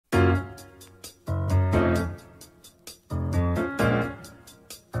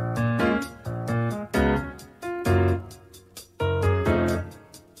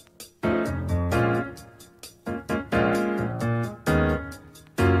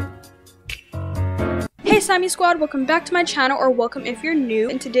Samii Squad, welcome back to my channel, or welcome if you're new.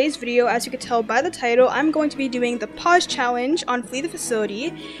 In today's video, as you can tell by the title, I'm going to be doing the pause challenge on Flee the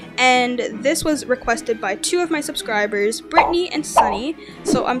Facility, and this was requested by two of my subscribers, Brittany and Sunny.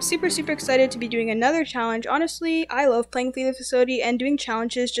 So I'm super excited to be doing another challenge. Honestly, I love playing Flee the Facility, and doing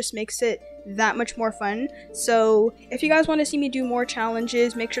challenges just makes it that much more fun. So if you guys want to see me do more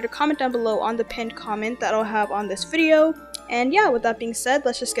challenges, make sure to comment down below on the pinned comment that I'll have on this video. And yeah, with that being said,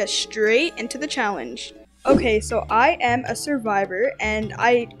 let's just get straight into the challenge. Okay, so I am a survivor, and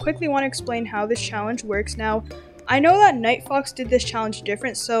I quickly want to explain how this challenge works. Now, I know that Night Fox did this challenge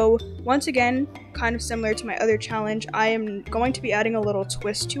different, so once again, kind of similar to my other challenge, I am going to be adding a little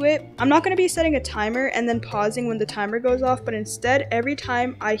twist to it. I'm not going to be setting a timer and then pausing when the timer goes off, but instead, every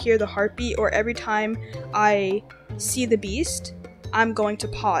time I hear the heartbeat or every time I see the beast, I'm going to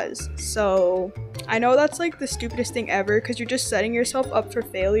pause. So I know that's like the stupidest thing ever because you're just setting yourself up for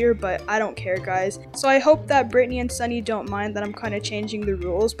failure, but I don't care, guys. So I hope that Brittany and Sunny don't mind that I'm kind of changing the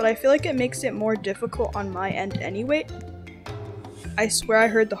rules, but I feel like it makes it more difficult on my end anyway. I swear I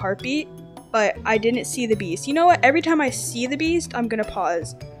heard the heartbeat, but I didn't see the beast. You know what? Every time I see the beast, I'm gonna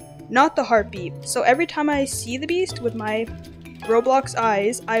pause. Not the heartbeat. So every time I see the beast with my Roblox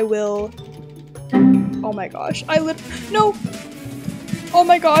eyes, I will... Oh my gosh. No! Oh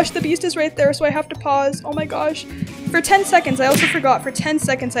my gosh, the beast is right there, so I have to pause. Oh my gosh. For 10 seconds, I also forgot. For 10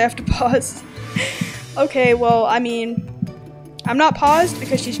 seconds, I have to pause. Okay, well, I mean, I'm not paused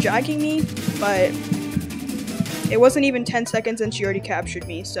because she's dragging me, but it wasn't even 10 seconds and she already captured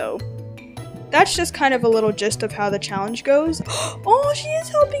me, so that's just kind of a little gist of how the challenge goes. Oh, she is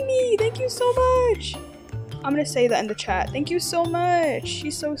helping me! Thank you so much! I'm gonna say that in the chat. Thank you so much!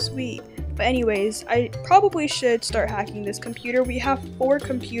 She's so sweet. But anyways, I probably should start hacking this computer. We have 4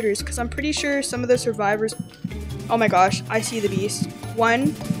 computers because I'm pretty sure some of the survivors... Oh my gosh, I see the beast. 1,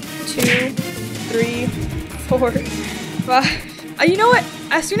 2, 3, 4, 5. You know what?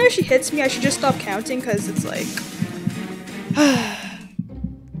 As soon as she hits me, I should just stop counting because it's like...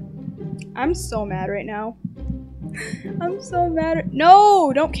 I'm so mad right now. I'm so mad.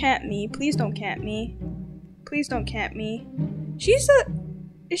 No! Don't camp me. Please don't camp me. Please don't camp me.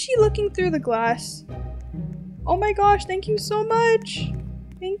 Is she looking through the glass? Oh my gosh, thank you so much.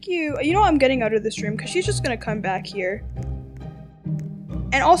 Thank you. You know what? I'm getting out of this room because she's just gonna come back here.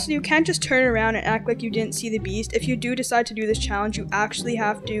 And also, you can't just turn around and act like you didn't see the beast. If you do decide to do this challenge, you actually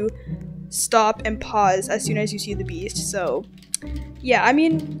have to stop and pause as soon as you see the beast. So, yeah, I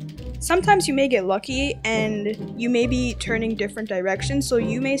mean, sometimes you may get lucky and you may be turning different directions, so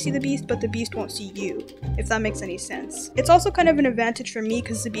you may see the beast, but the beast won't see you, if that makes any sense. It's also kind of an advantage for me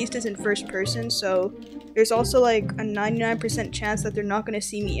because the beast is in first person, so there's also like a 99% chance that they're not going to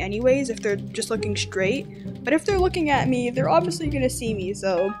see me anyways if they're just looking straight. But if they're looking at me, they're obviously going to see me,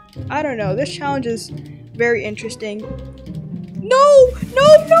 so I don't know. This challenge is very interesting. No!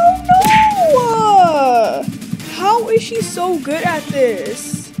 No, no, no! How is she so good at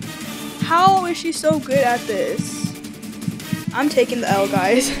this? How is she so good at this? I'm taking the L,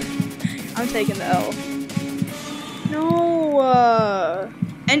 guys. I'm taking the L. No.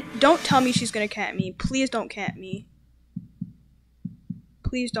 And don't tell me she's gonna camp me. Please don't camp me.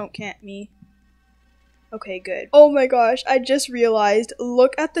 Please don't camp me. Okay, good. Oh my gosh, I just realized.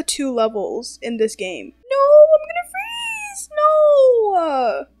 Look at the 2 levels in this game. No, I'm gonna freeze.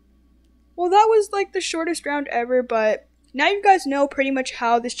 No. Well, that was like the shortest round ever, but now you guys know pretty much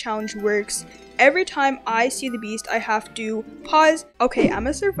how this challenge works. Every time I see the beast, I have to pause. Okay, I'm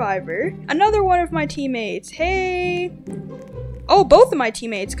a survivor. Another one of my teammates. Hey! Oh, both of my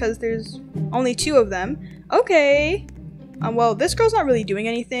teammates, because there's only 2 of them. Okay. Well, this girl's not really doing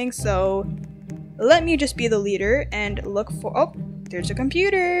anything, so let me just be the leader and look for... Oh, there's a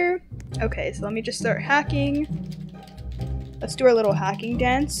computer. Okay, so let me just start hacking. Let's do our little hacking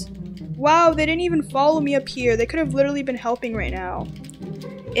dance. Wow, they didn't even follow me up here. They could have literally been helping right now.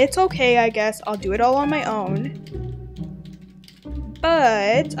 It's okay, I guess. I'll do it all on my own.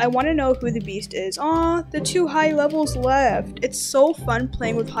 But I want to know who the beast is. Aw, the 2 high levels left. It's so fun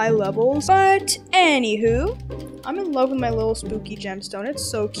playing with high levels. But anywho, I'm in love with my little spooky gemstone. It's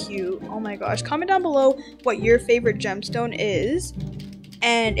so cute. Oh my gosh. Comment down below what your favorite gemstone is.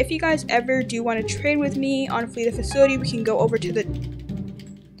 And if you guys ever do want to trade with me on Flee the Facility, we can go over to the...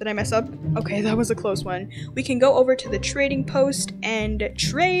 Did I mess up? Okay, that was a close one. We can go over to the trading post and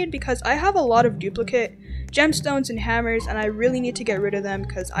trade because I have a lot of duplicate gemstones and hammers and I really need to get rid of them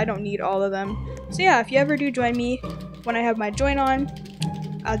because I don't need all of them. So yeah, if you ever do join me when I have my join on,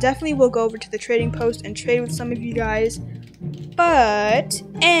 I definitely will go over to the trading post and trade with some of you guys. But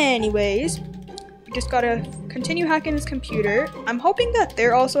anyways, we just gotta continue hacking this computer. I'm hoping that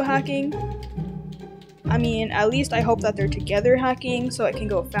they're also hacking. I mean, at least I hope that they're together hacking so it can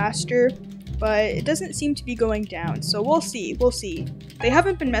go faster, but it doesn't seem to be going down, so we'll see, we'll see. They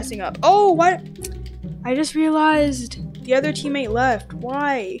haven't been messing up. Oh, what? I just realized the other teammate left.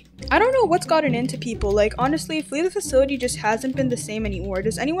 Why? I don't know what's gotten into people. Like, honestly, Flee the Facility just hasn't been the same anymore.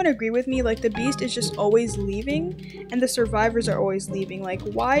 Does anyone agree with me? Like, the Beast is just always leaving, and the survivors are always leaving. Like,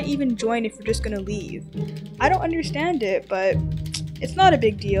 why even join if you're just gonna leave? I don't understand it, but it's not a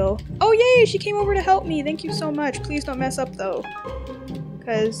big deal. Oh, yay! She came over to help me. Thank you so much. Please don't mess up, though.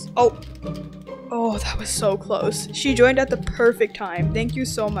 Because, oh, that was so close. She joined at the perfect time. Thank you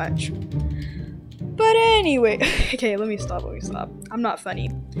so much. But anyway, okay, let me stop. I'm not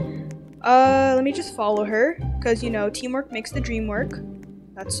funny. Let me just follow her, because, you know, teamwork makes the dream work.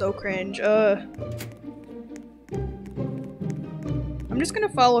 That's so cringe. I'm just gonna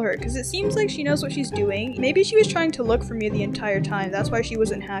follow her, because it seems like she knows what she's doing. Maybe she was trying to look for me the entire time. That's why she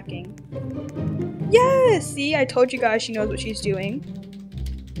wasn't hacking. Yes! See, I told you guys she knows what she's doing.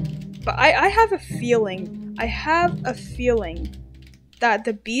 But I have a feeling. That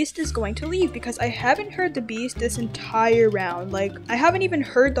the Beast is going to leave, because I haven't heard the Beast this entire round. Like, I haven't even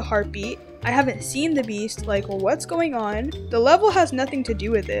heard the heartbeat. I haven't seen the Beast. Like, well, what's going on? The level has nothing to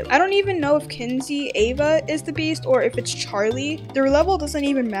do with it. I don't even know if Kinsey Ava is the Beast or if it's Charlie. Their level doesn't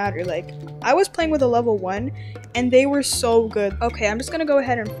even matter. Like, I was playing with a level 1 and they were so good. Okay, I'm just gonna go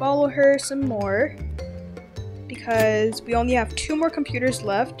ahead and follow her some more because we only have 2 more computers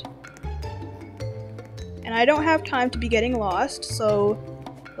left. And I don't have time to be getting lost, so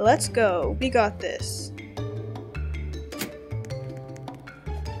let's go. We got this.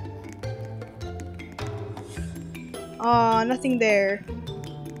 Aw, nothing there.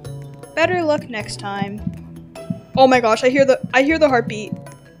 Better luck next time. Oh my gosh, I hear the heartbeat.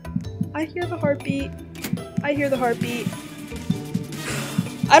 I hear the heartbeat.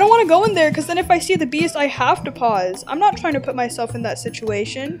 I don't want to go in there because then if I see the Beast, I have to pause. I'm not trying to put myself in that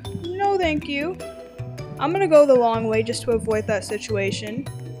situation. No, thank you. I'm gonna go the long way just to avoid that situation.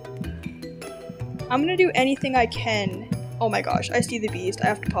 I'm gonna do anything I can. Oh my gosh, I see the Beast. I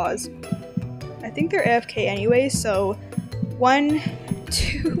have to pause. I think they're AFK anyway, so 1,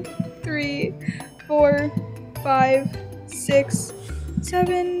 2, 3, 4, 5, 6,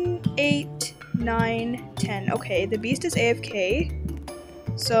 7, 8, 9, 10. Okay, the Beast is AFK,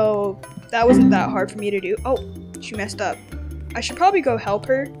 so that wasn't that hard for me to do. Oh, she messed up. I should probably go help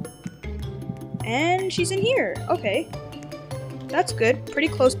her. And she's in here. Okay. That's good. Pretty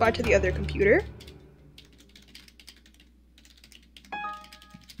close by to the other computer.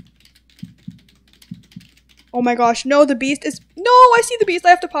 Oh my gosh. No, the Beast is... No, I see the Beast.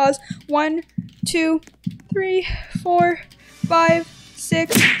 I have to pause. 1, 2, 3, 4, 5,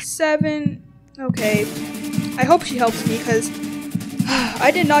 6, 7. Okay. I hope she helps me because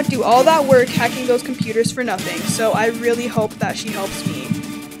I did not do all that work hacking those computers for nothing. So I really hope that she helps me.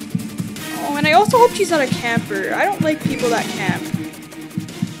 Oh, and I also hope she's not a camper. I don't like people that camp.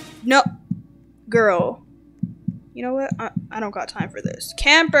 No. Girl. You know what? I don't got time for this.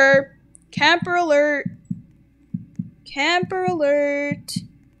 Camper! Camper alert! Camper alert!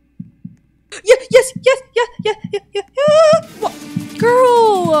 Yes! What?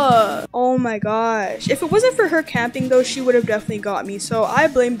 Girl! Oh my gosh. If it wasn't for her camping though, she would have definitely got me. So I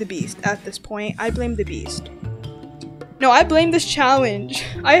blame the Beast at this point. I blame the Beast. No, I blame this challenge.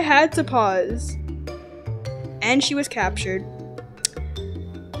 I had to pause. And she was captured.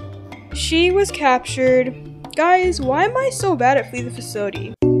 She was captured. Guys, why am I so bad at Flee the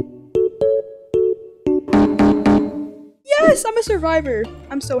Facility? Yes, I'm a survivor.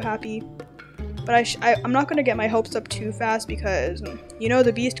 I'm so happy. But I'm not gonna get my hopes up too fast because, you know,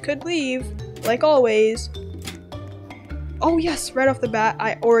 the Beast could leave, like always. Oh yes, right off the bat,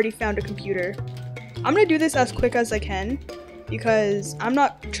 I already found a computer. I'm gonna do this as quick as I can because I'm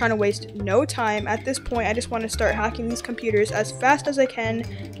not trying to waste no time. At this point, I just want to start hacking these computers as fast as I can.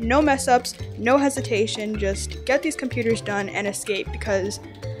 No mess ups, no hesitation, just get these computers done and escape because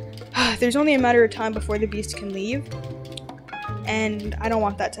there's only a matter of time before the Beast can leave and I don't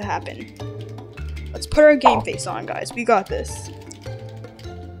want that to happen. Let's put our game face on, guys. We got this.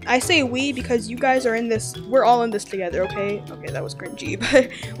 I say we because you guys are in this. We're all in this together, okay? Okay, that was cringy, but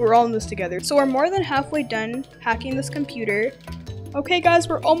we're all in this together. So we're more than halfway done hacking this computer. Okay, guys,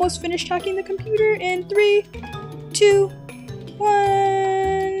 we're almost finished hacking the computer in 3, 2,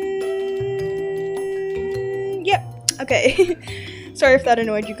 1. Yep. Okay. Sorry if that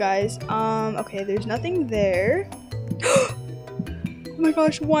annoyed you guys. Okay, there's nothing there. Oh my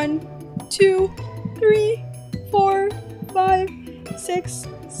gosh, 1, 2, 3, 4, 5, 6,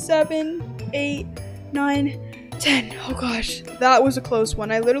 7, 8, 9, 10. Oh gosh, that was a close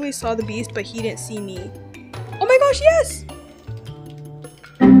one. I literally saw the beast, but he didn't see me. Oh my gosh, yes!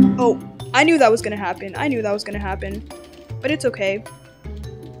 Oh, I knew that was gonna happen. I knew that was gonna happen. But it's okay.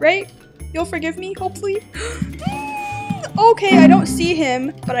 Right? You'll forgive me, hopefully? Okay, I don't see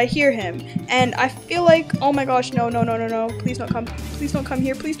him, but I hear him. And I feel like, oh my gosh, no, no, no, no, no. Please don't come. Please don't come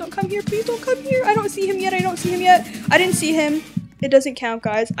here. Please don't come here. Please don't come here. I don't see him yet. I don't see him yet. I didn't see him. It doesn't count,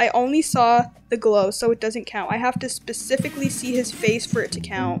 guys. I only saw the glow, so it doesn't count. I have to specifically see his face for it to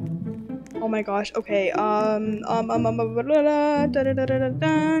count. Oh my gosh. Okay,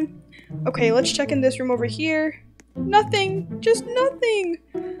 okay, let's check in this room over here. Nothing. Just nothing.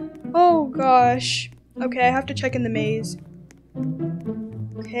 Oh gosh. Okay, I have to check in the maze.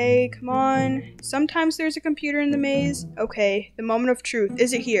 Okay, come on. Sometimes there's a computer in the maze. Okay, the moment of truth.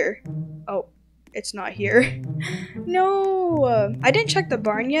 Is it here? Oh, it's not here. No! I didn't check the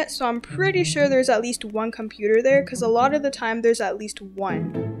barn yet, so I'm pretty sure there's at least one computer there, because a lot of the time there's at least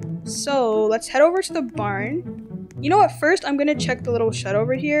one. So, let's head over to the barn. You know what? First, I'm gonna check the little shed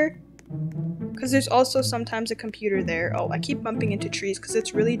over here, because there's also sometimes a computer there. Oh, I keep bumping into trees because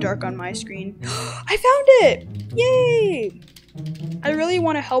it's really dark on my screen. I found it! Yay! I really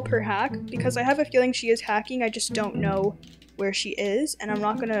want to help her hack because I have a feeling she is hacking. I just don't know where she is, and I'm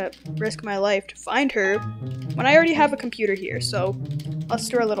not gonna risk my life to find her when I already have a computer here. So let's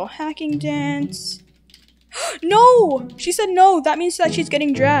do our little hacking dance. No! She said no! That means that she's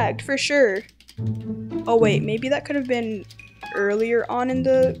getting dragged, for sure. Oh wait, maybe that could have been earlier on in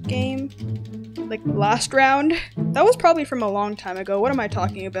the game, like last round. That was probably from a long time ago. What am I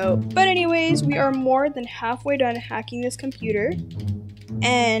talking about? But anyways, we are more than halfway done hacking this computer,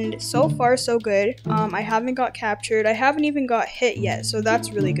 and so far so good. I haven't got captured. I haven't even got hit yet, so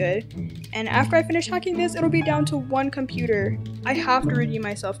that's really good. And after I finish hacking this, it'll be down to one computer. I have to redeem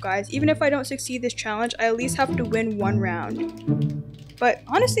myself, guys. Even if I don't succeed this challenge, I at least have to win one round. But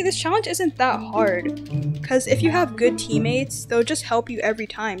honestly, this challenge isn't that hard, because if you have good teammates, they'll just help you every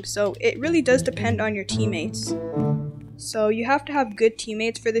time. So it really does depend on your teammates. So you have to have good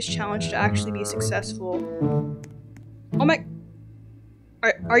teammates for this challenge to actually be successful. Oh my...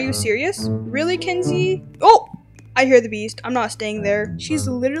 Are you serious? Really, Kenzie? Oh! I hear the beast. I'm not staying there. She's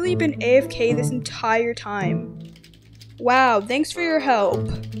literally been AFK this entire time. Wow, thanks for your help.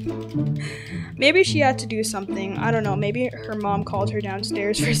 Maybe she had to do something. I don't know. Maybe her mom called her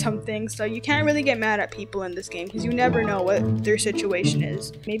downstairs for something. So you can't really get mad at people in this game because you never know what their situation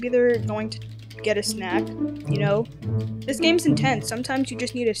is. Maybe they're going to get a snack, you know? This game's intense. Sometimes you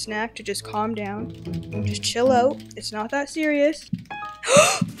just need a snack to just calm down. Just chill out. It's not that serious.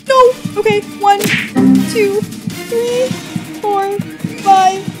 No! Okay, 1, 2, 3, 4,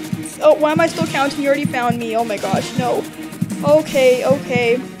 5. Oh, why am I still counting? You already found me. Oh my gosh, no. Okay,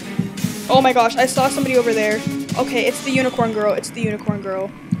 okay. Oh my gosh, I saw somebody over there. Okay, it's the unicorn girl. It's the unicorn girl.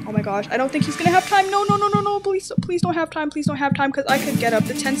 Oh my gosh, I don't think he's gonna have time. No, no, no, no, no. Please, please don't have time. Please don't have time, because I could get up.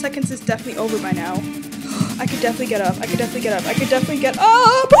 The 10 seconds is definitely over by now. I could definitely get up. I could definitely get up. I could definitely get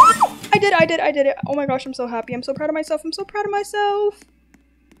up. I did it. Oh my gosh, I'm so happy. I'm so proud of myself. I'm so proud of myself.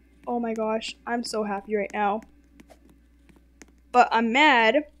 Oh my gosh, I'm so happy right now. But I'm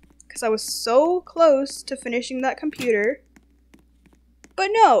mad because I was so close to finishing that computer.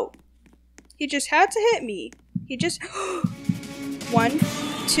 But no, he just had to hit me. He just 1,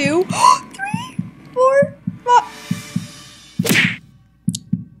 2, 3, 4, 5.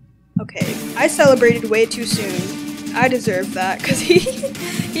 Okay, I celebrated way too soon. I deserve that because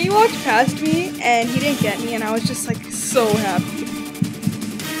he walked past me and he didn't get me, and I was just like so happy.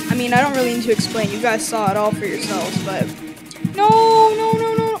 I mean, I don't really need to explain. You guys saw it all for yourselves, but no, no,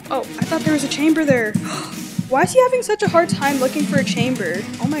 no, no. Oh, I thought there was a chamber there. Why is he having such a hard time looking for a chamber?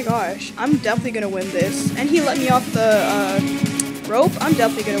 Oh my gosh, I'm definitely gonna win this. And he let me off the rope. I'm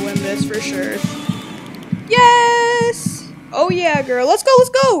definitely gonna win this for sure. Yes! Oh yeah, girl. Let's go, let's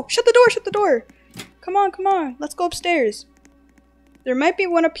go! Shut the door, shut the door. Come on, come on. Let's go upstairs. There might be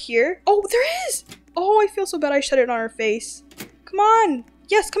one up here. Oh, there is! Oh, I feel so bad I shut it on her face. Come on.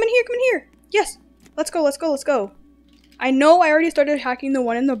 Yes, come in here, come in here. Yes. Let's go, let's go, let's go. I know I already started hacking the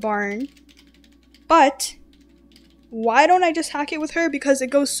one in the barn, but why don't I just hack it with her? Because it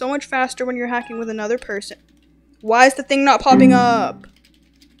goes so much faster when you're hacking with another person. Why is the thing not popping up?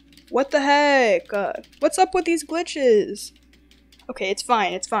 What the heck? What's up with these glitches? Okay, it's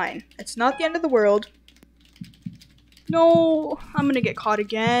fine, it's fine. It's not the end of the world. No, I'm gonna get caught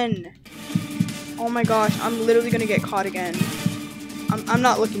again. Oh my gosh, I'm literally gonna get caught again. I'm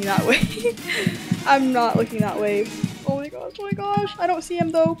not looking that way. I'm not looking that way. Oh my gosh, I don't see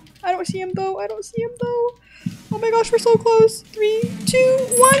him though. I don't see him though. I don't see him though. Oh my gosh, we're so close. 3, 2,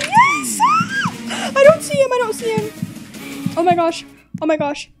 1, yes! I don't see him. I don't see him. Oh my gosh. Oh my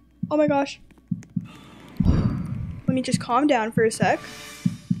gosh. Oh my gosh. Let me just calm down for a sec.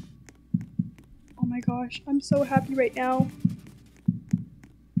 Oh my gosh. I'm so happy right now.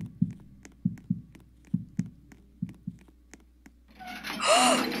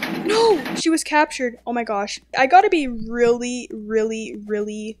 No! She was captured. Oh my gosh. I gotta be really, really,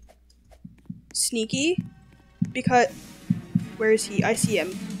 really sneaky. Because... Where is he? I see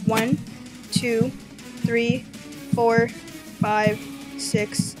him. 1, 2, 3, 4, 5,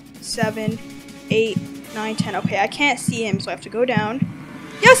 6, 7, 8, 9, 10. Okay, I can't see him, so I have to go down.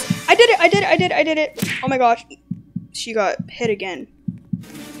 Yes! I did it! I did it! I did it! I did it! Oh my gosh. She got hit again.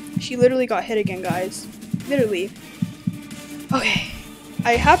 She literally got hit again, guys. Literally. Okay.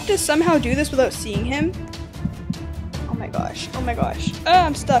 I have to somehow do this without seeing him. Oh my gosh. Oh my gosh. Ah,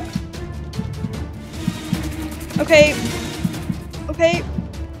 I'm stuck. Okay. Okay.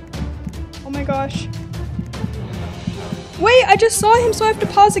 Oh my gosh. Wait, I just saw him, so I have to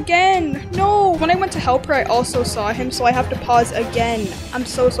pause again. No, when I went to help her, I also saw him, so I have to pause again. I'm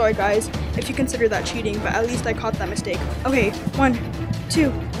so sorry, guys, if you consider that cheating, but at least I caught that mistake. Okay, 1,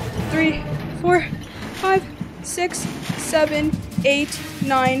 2, 3, 4, 5, 6, 7, 8,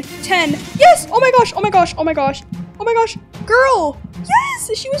 9, 10. Yes! Oh my gosh, oh my gosh, oh my gosh. Oh my gosh, girl!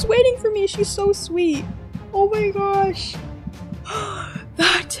 Yes! She was waiting for me. She's so sweet. Oh my gosh.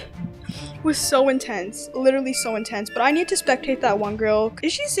 That was so intense. Literally so intense. But I need to spectate that one girl.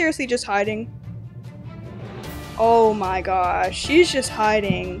 Is she seriously just hiding? Oh my gosh. She's just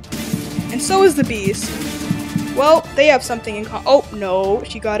hiding. And so is the beast. Well, they have something in common. Oh, no.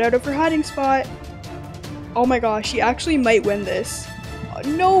 She got out of her hiding spot. Oh my gosh. She actually might win this.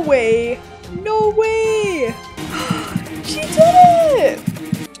 No way. No way. She did it.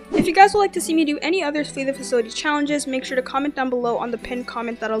 If you guys would like to see me do any other Flee the Facility challenges, make sure to comment down below on the pinned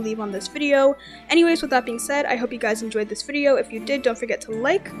comment that I'll leave on this video. Anyways, with that being said, I hope you guys enjoyed this video. If you did, don't forget to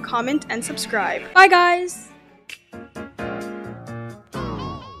like, comment, and subscribe. Bye, guys!